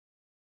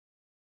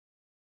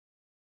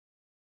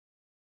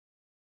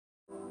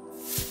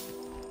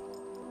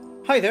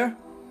Hi there.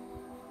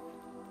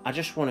 I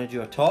just want to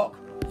do a talk,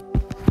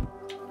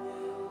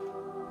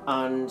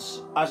 and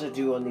as I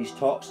do on these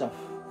talks, I've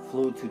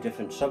flowed through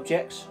different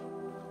subjects,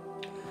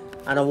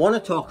 and I want to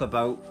talk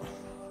about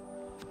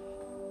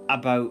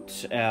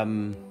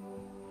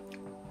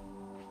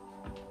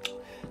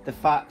the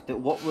fact that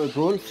what we're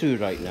going through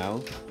right now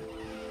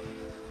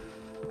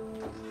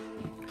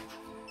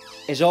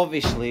is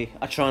obviously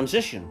a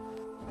transition.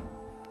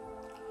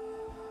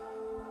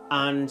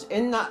 And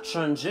in that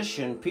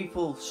transition,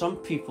 some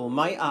people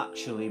might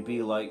actually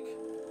be like,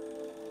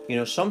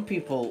 some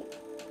people,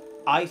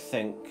 I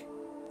think,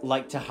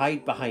 like to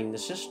hide behind the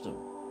system.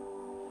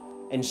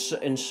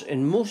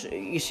 In most,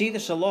 you see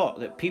this a lot,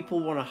 that people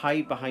want to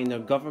hide behind their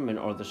government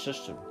or the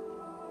system.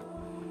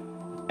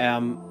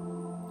 And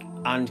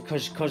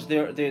because they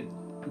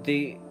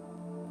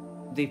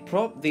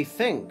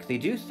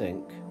do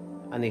think,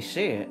 and they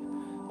say it,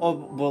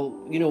 oh, well,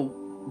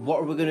 what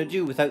are we going to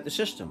do without the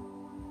system?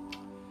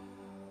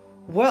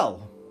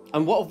 Well,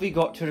 and what have we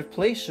got to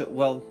replace it?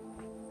 Well,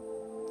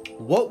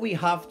 what we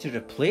have to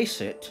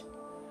replace it,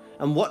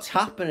 and what's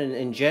happening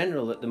in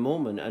general at the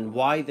moment, and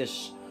why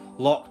this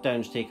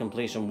lockdown's taking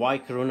place, and why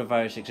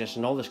coronavirus exists,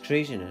 and all this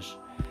craziness,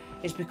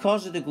 is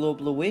because of the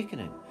global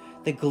awakening.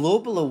 The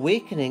global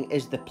awakening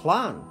is the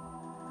plan.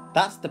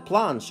 That's the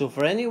plan. So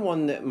for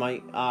anyone that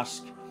might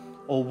ask,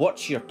 oh,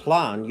 what's your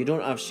plan? You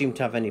don't seem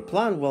to have any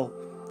plan. Well,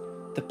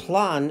 the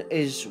plan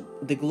is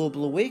the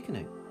global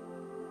awakening.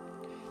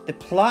 The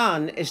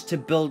plan is to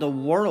build a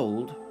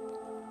world.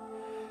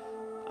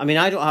 I mean,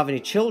 I don't have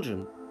any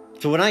children.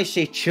 So when I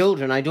say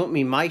children, I don't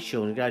mean my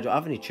children. I don't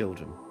have any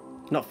children.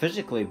 Not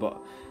physically, but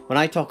when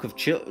I talk of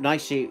children, I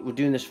say we're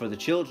doing this for the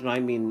children, I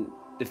mean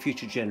the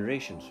future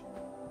generations.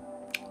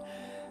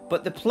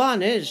 But the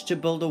plan is to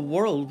build a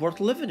world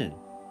worth living in.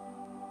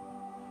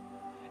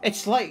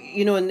 It's like,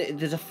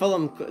 there's a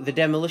film, The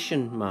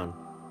Demolition Man,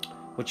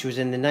 which was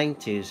in the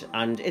 90s,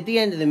 and at the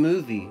end of the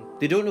movie,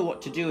 they don't know what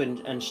to do,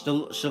 and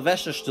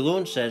Sylvester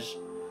Stallone says,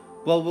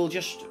 well,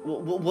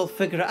 we'll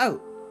figure it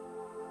out.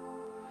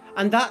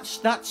 And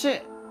that's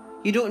it.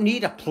 You don't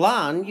need a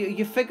plan,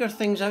 you figure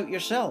things out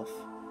yourself,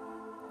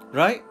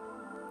 right?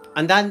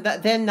 And then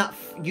that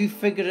you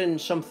figuring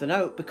something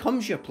out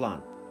becomes your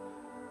plan.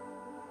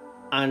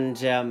 And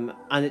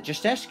it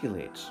just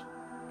escalates.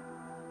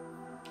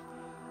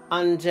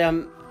 And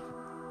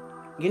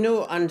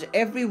and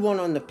everyone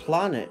on the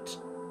planet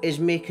is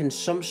making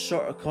some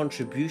sort of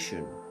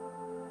contribution,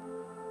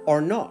 or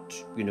not,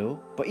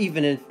 but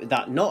even if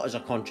that not as a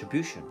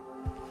contribution.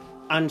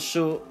 And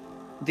so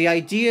the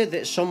idea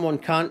that someone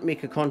can't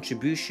make a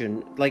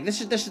contribution, like this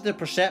is the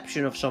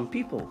perception of some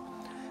people.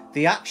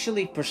 They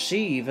actually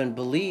perceive and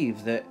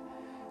believe that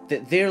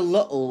they're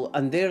little,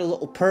 and they're a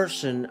little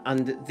person,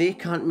 and that they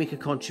can't make a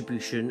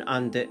contribution,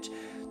 and that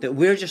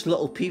we're just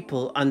little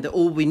people, and that,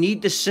 we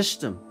need the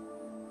system.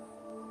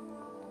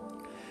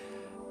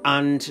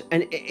 And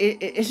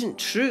it isn't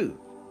true.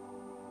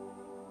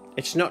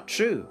 It's not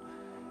true.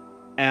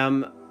 We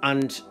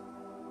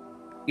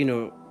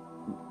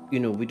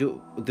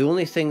do. The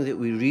only thing that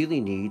we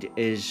really need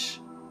is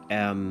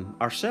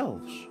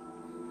ourselves,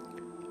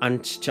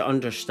 and to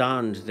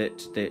understand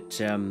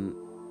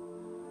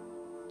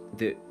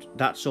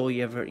that's all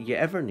you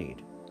ever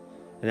need,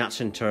 and that's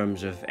in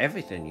terms of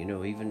everything.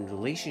 Even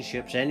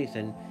relationships,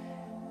 anything.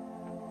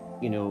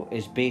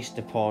 Is based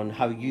upon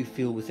how you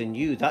feel within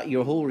you. That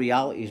your whole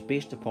reality is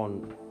based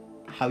upon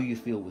how you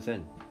feel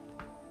within.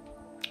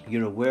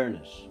 Your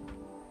awareness.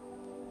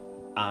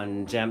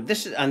 And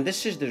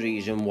this is the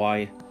reason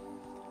why,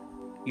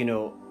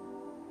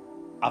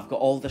 I've got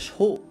all this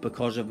hope,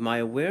 because of my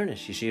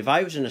awareness. You see, if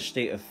I was in a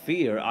state of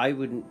fear, I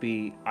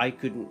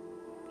couldn't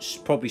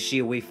probably see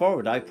a way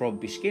forward. I'd probably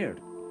be scared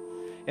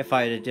if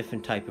I had a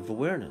different type of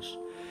awareness.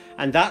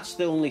 And that's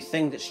the only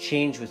thing that's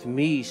changed with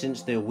me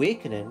since the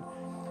awakening.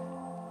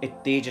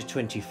 At the age of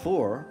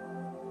 24,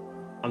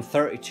 I'm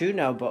 32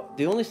 now, but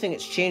the only thing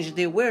that's changed is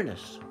the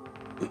awareness.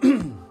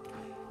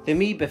 The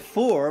me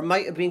before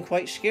might have been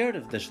quite scared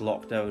of this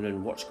lockdown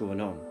and what's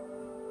going on.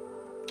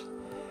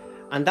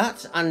 And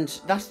that's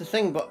the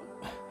thing, but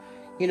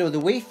the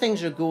way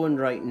things are going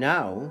right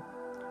now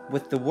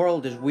with the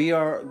world is we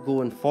are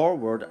going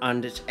forward,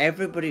 and it's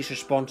everybody's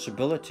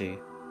responsibility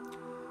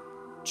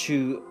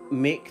to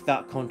make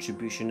that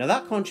contribution. Now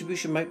that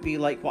contribution might be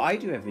like what I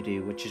do every day,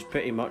 which is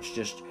pretty much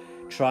just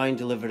try and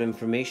deliver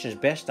information as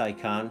best I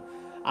can.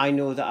 I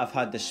know that I've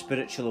had the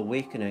spiritual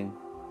awakening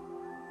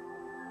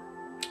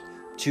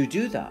to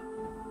do that,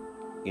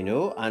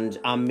 and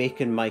I'm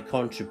making my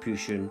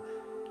contribution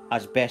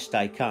as best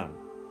I can.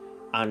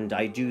 And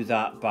I do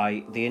that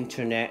by the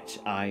internet,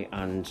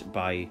 and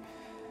by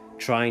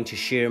trying to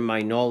share my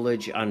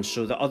knowledge, and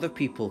so that other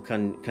people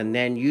can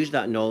then use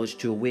that knowledge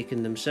to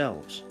awaken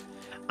themselves.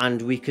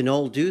 And we can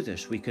all do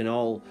this. We can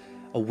all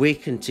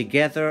awaken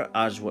together,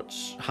 as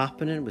what's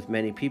happening with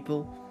many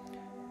people,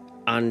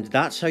 and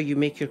that's how you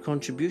make your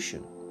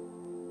contribution.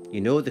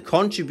 The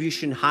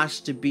contribution has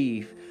to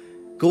be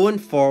going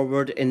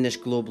forward in this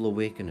global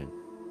awakening.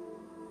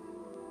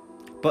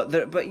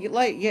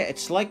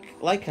 It's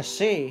like I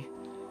say,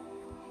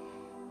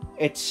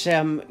 it's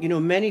you know,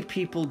 many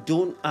people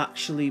don't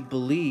actually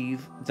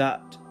believe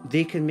that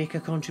they can make a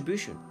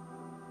contribution.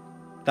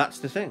 That's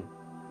the thing.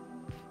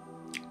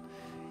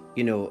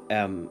 You know,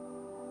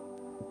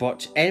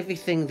 but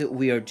everything that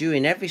we are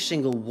doing, every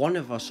single one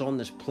of us on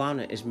this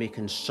planet is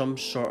making some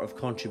sort of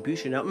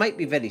contribution. Now, it might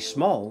be very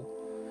small,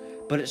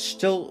 but it's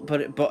still,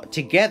 but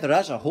together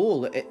as a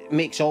whole, it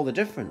makes all the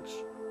difference.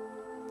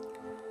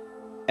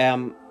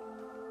 And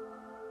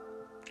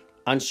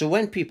so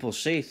when people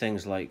say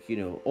things like, you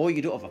know, oh,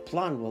 you don't have a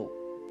plan, well,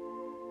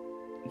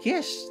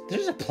 yes,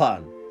 there's a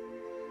plan.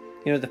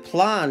 You know, the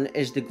plan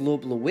is the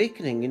global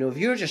awakening. You know, if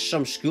you're just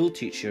some school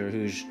teacher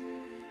who's,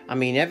 I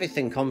mean,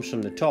 everything comes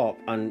from the top,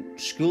 and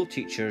school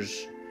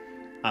teachers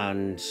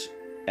and,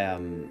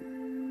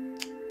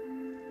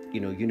 you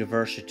know,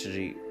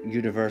 university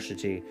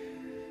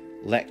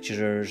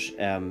lecturers,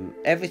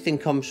 everything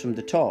comes from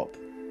the top.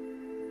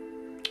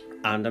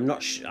 And I'm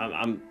not,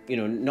 you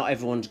know, not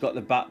everyone's got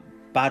the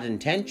bad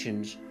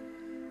intentions,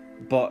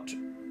 but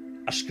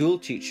a school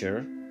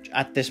teacher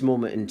at this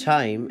moment in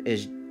time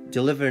is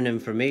delivering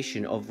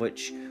information of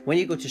which, when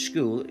you go to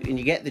school and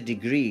you get the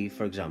degree,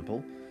 for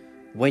example,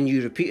 when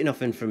you repeat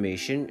enough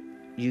information,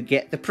 you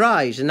get the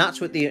prize. And that's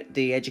what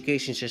the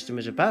education system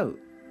is about.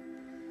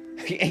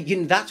 You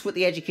know, that's what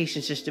the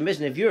education system is.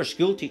 And if you're a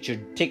school teacher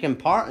taking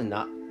part in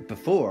that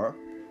before,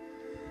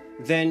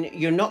 then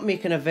you're not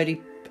making a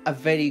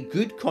very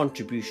good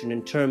contribution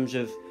in terms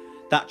of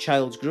that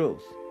child's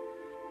growth.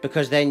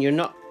 Because then you're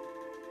not,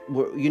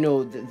 you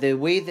know, the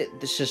way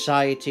that the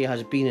society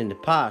has been in the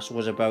past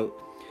was about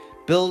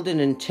building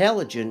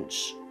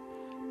intelligence,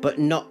 but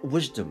not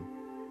wisdom.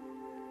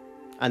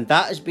 And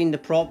that has been the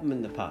problem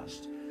in the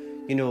past.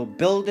 You know,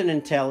 building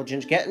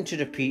intelligence, getting to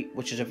repeat,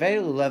 which is a very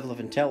low level of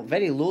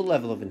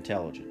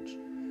intelligence.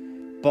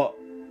 But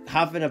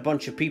having a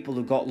bunch of people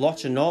who got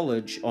lots of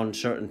knowledge on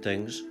certain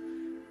things,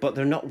 but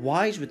they're not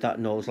wise with that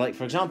knowledge. Like,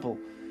 for example,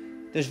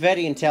 there's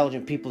very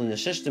intelligent people in the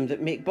system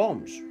that make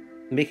bombs,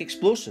 make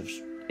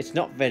explosives. It's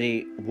not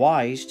very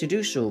wise to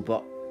do so,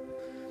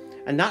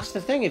 and that's the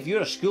thing. If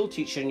you're a school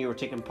teacher and you were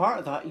taking part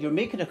of that, you're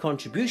making a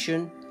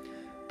contribution,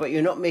 but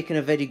you're not making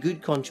a very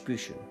good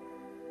contribution.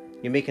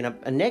 You're making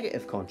a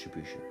negative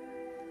contribution.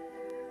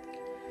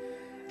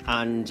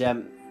 And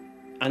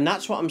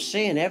that's what I'm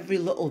saying. Every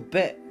little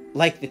bit,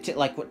 like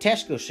what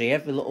Tesco say,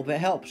 every little bit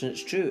helps, and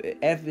it's true.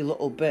 Every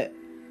little bit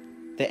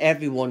that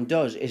everyone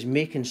does is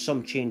making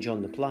some change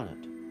on the planet.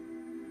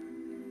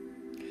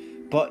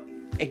 But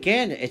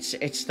again,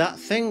 it's that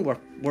thing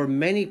where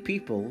many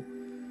people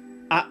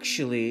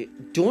actually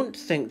don't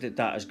think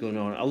that is going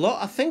on.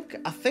 I think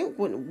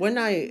when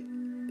I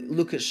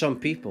look at some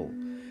people,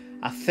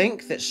 I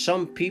think that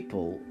some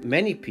people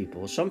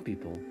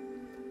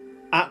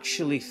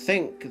actually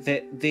think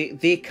that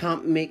they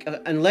can't make,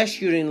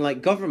 unless you're in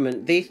like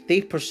government,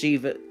 they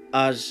perceive it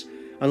as,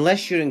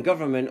 unless you're in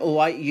government,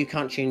 you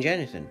can't change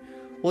anything.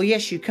 Well,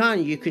 yes, you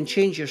can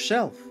change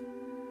yourself.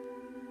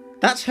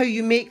 That's how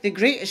you make the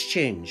greatest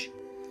change.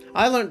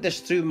 I learned this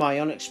through my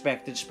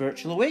unexpected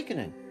spiritual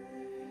awakening.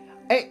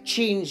 It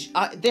changed,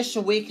 this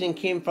awakening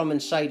came from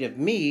inside of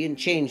me and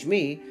changed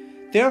me.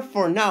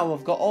 Therefore now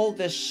I've got all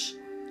this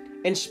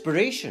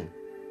inspiration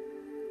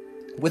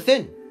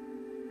within.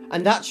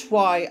 And that's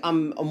why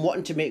I'm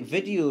wanting to make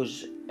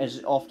videos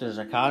as often as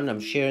I can. I'm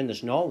sharing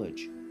this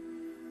knowledge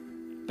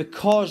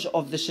because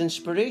of this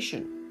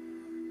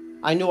inspiration.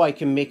 I know I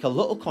can make a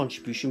little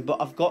contribution,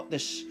 but I've got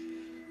this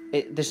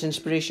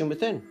inspiration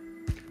within.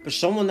 But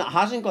someone that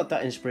hasn't got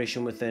that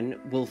inspiration within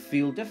will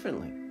feel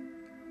differently.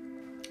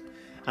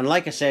 And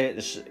like I said at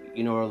this,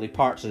 you know, early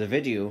parts of the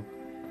video,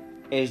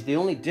 is the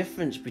only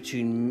difference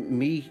between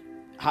me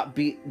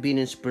being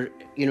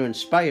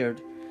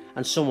inspired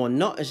and someone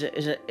not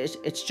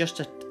it's just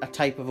a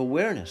type of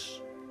awareness,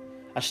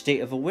 a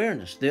state of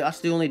awareness. That's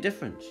the only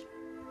difference.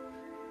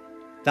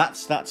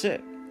 That's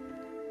it.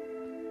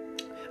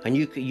 And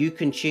you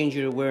can change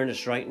your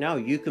awareness right now.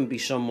 You can be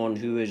someone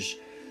who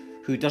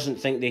doesn't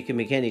think they can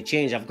make any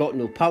change. I've got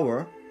no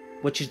power,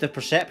 which is the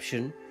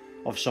perception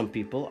of some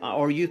people.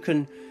 Or you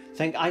can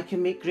think, I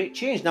can make great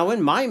change. Now,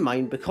 in my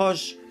mind,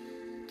 because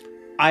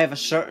I have a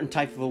certain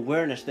type of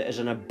awareness that is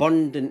an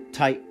abundant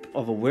type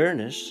of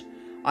awareness,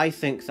 I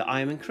think that I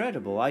am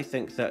incredible. I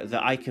think that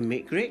I can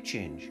make great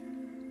change.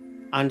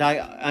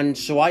 And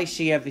so I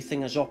see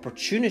everything as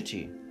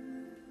opportunity.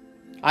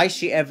 I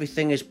see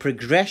everything as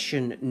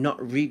progression,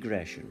 not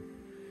regression.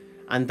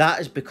 And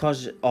that is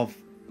because of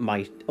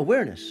my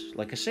awareness,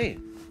 like I say.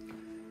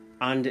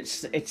 And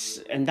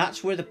and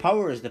that's where the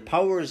power is. The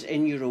power is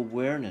in your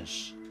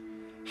awareness.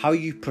 How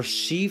you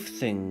perceive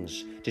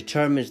things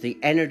determines the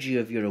energy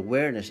of your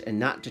awareness,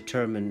 and that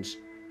determines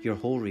your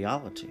whole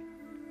reality.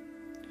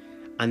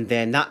 And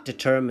then that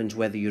determines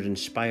whether you're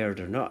inspired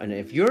or not. And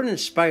if you're an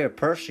inspired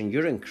person,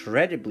 you're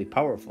incredibly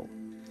powerful.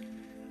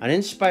 An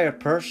inspired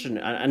person,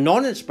 a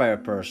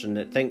non-inspired person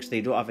that thinks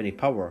they don't have any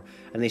power,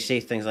 and they say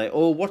things like,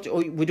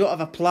 we don't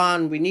have a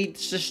plan, we need the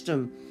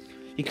system.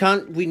 We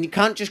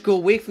can't just go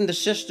away from the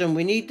system,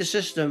 we need the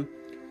system.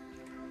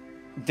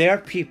 they're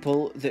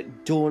people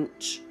that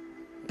don't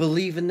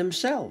believe in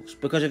themselves.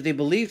 Because if they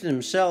believed in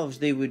themselves,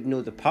 they would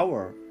know the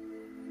power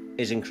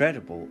is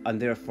incredible,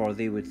 and therefore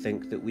they would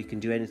think that we can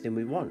do anything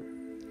we want.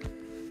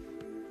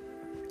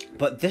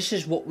 But this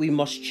is what we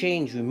must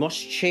change. We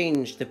must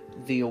change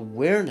the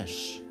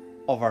awareness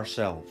of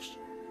ourselves.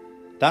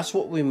 That's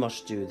what we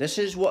must do. This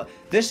is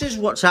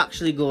what's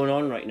actually going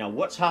on right now.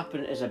 What's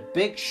happened is a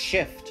big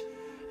shift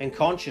in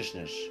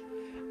consciousness,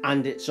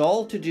 and it's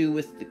all to do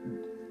with,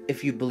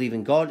 if you believe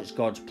in God, it's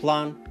God's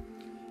plan,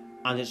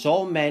 and it's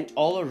all meant,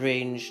 all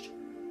arranged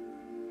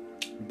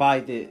by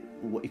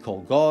what you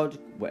call God,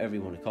 whatever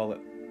you want to call it,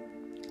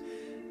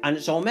 and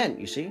it's all meant,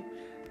 you see.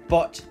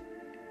 But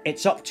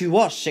it's up to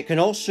us. It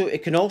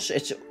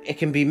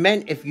can be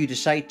meant if you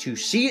decide to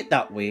see it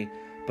that way,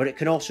 but it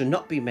can also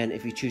not be meant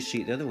if you choose to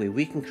see it the other way.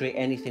 We can create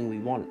anything we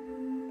want.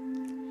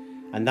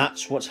 And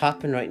that's what's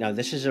happened right now.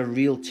 This is a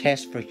real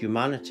test for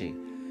humanity.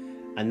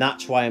 And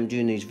that's why I'm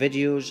doing these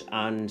videos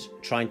and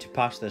trying to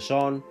pass this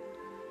on,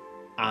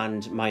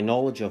 and my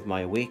knowledge of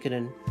my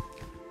awakening,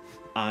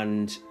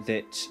 and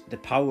that the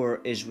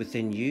power is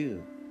within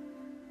you.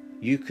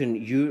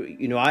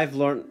 I've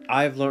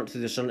learned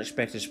through this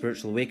unexpected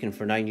spiritual awakening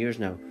for 9 years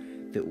now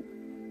that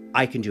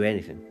I can do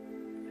anything.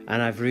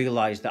 And I've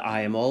realized that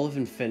I am all of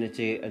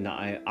infinity, and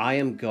that I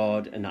am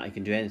God, and that I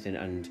can do anything,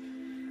 and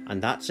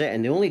that's it.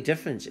 And the only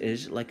difference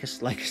is, like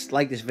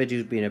this video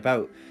has been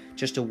about,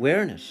 just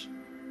awareness.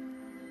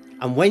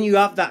 And when you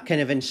have that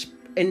kind of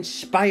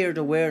inspired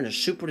awareness,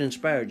 super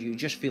inspired, you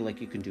just feel like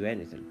you can do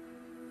anything.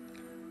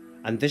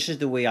 And this is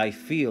the way I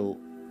feel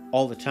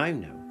all the time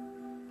now.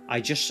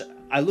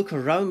 I look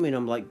around me and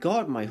I'm like,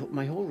 God, my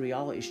whole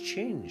reality's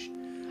changed.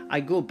 I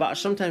go back,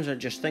 sometimes I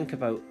just think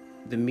about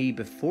the me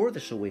before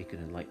this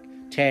awakening, like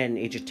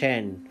age of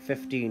 10,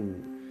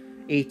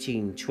 15,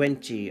 18,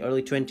 20,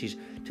 early 20s,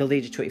 till the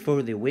age of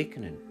 24, the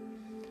awakening.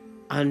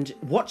 And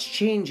what's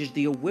changed is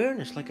the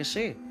awareness, like I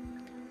say.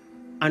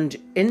 And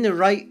in the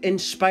right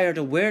inspired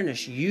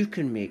awareness, you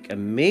can make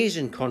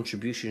amazing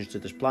contributions to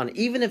this planet,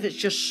 even if it's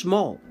just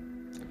small.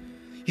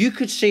 You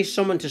could say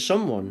something to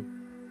someone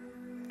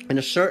in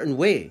a certain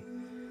way,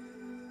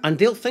 and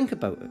they'll think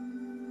about it,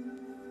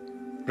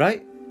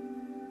 right?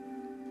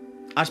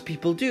 As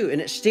people do, and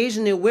it stays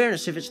in the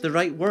awareness if it's the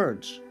right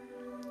words.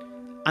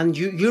 And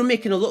you're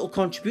making a little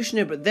contribution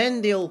there, but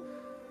then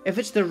if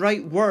it's the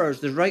right words,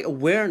 the right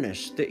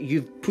awareness that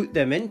you've put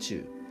them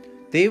into,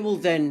 they will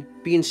then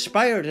be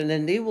inspired, and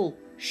then they will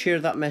share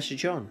that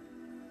message on.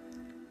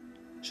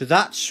 So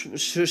that's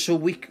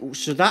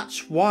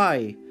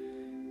why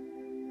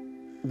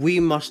we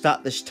must,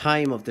 at this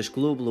time of this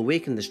global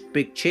awakening, this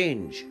big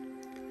change,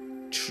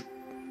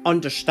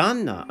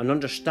 understand that, and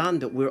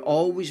understand that we're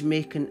always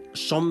making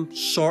some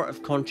sort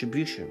of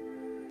contribution,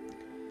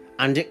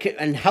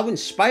 and how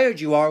inspired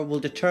you are will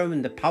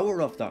determine the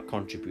power of that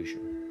contribution.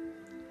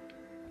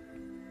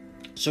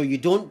 So you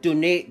don't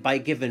donate by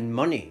giving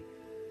money.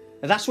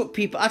 That's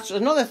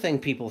another thing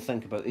people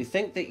think about. They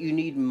think that you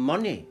need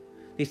money.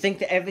 They think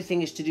that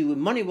everything is to do with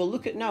money. Well,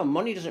 look at now.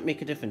 Money doesn't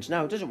make a difference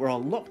now, does it? We're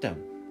all in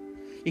lockdown.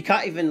 You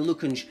can't even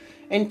look in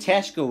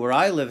Tesco, where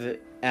I live.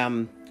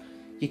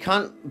 You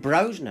can't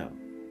browse now.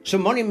 So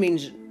money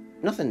means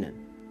nothing then.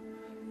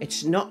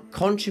 It's not,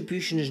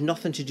 contribution is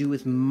nothing to do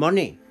with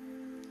money.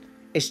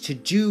 It's to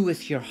do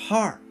with your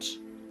heart.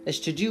 It's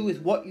to do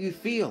with what you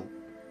feel.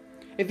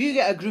 If you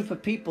get a group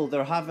of people,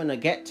 they're having a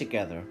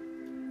get-together,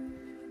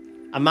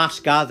 a mass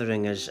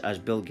gathering, as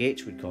Bill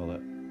Gates would call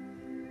it,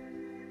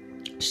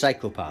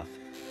 psychopath.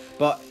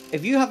 But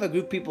if you have a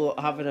group of people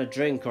having a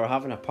drink or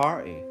having a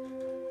party,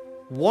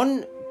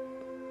 one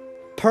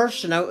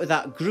person out of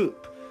that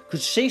group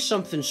could say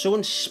something so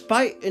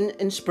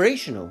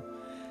inspirational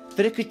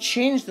that it could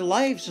change the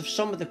lives of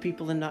some of the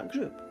people in that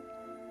group.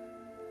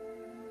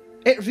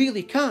 It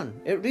really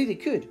can. It really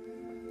could.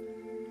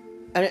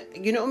 And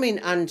you know what I mean?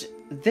 And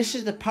this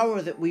is the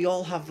power that we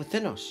all have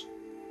within us.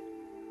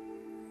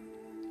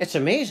 It's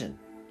amazing.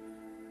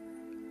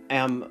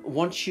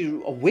 Once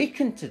you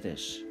awaken to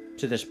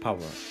this power.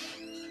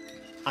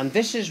 And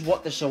this is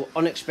what this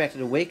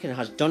unexpected awakening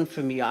has done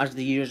for me as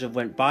the years have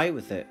went by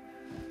with it.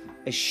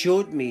 It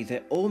showed me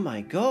that, oh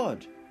my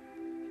God,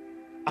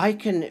 I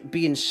can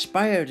be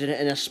inspired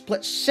in a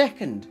split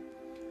second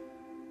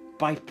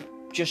by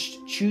just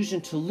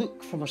choosing to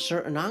look from a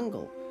certain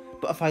angle.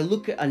 But if I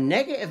look at a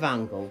negative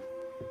angle,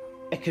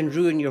 it can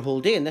ruin your whole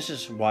day. And this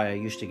is why I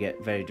used to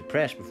get very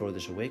depressed before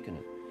this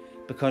awakening,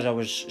 because I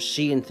was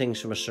seeing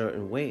things from a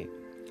certain way.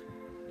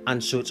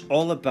 And so it's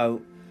all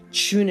about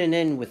tuning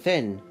in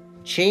within,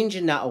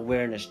 changing that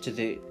awareness to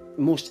the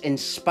most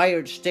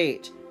inspired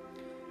state,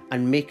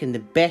 and making the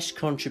best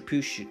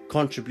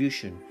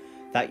contribution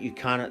that you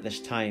can at this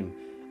time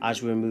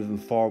as we're moving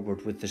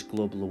forward with this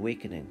global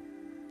awakening,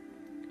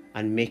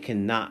 and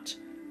making that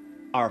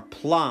our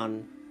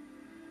plan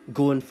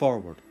going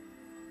forward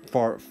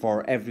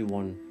for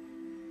everyone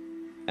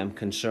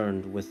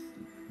concerned with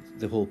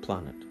the whole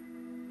planet.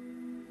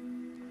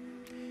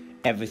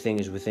 Everything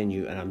is within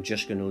you, and I'm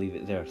just going to leave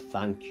it there.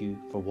 Thank you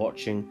for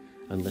watching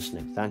and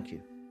listening. Thank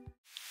you.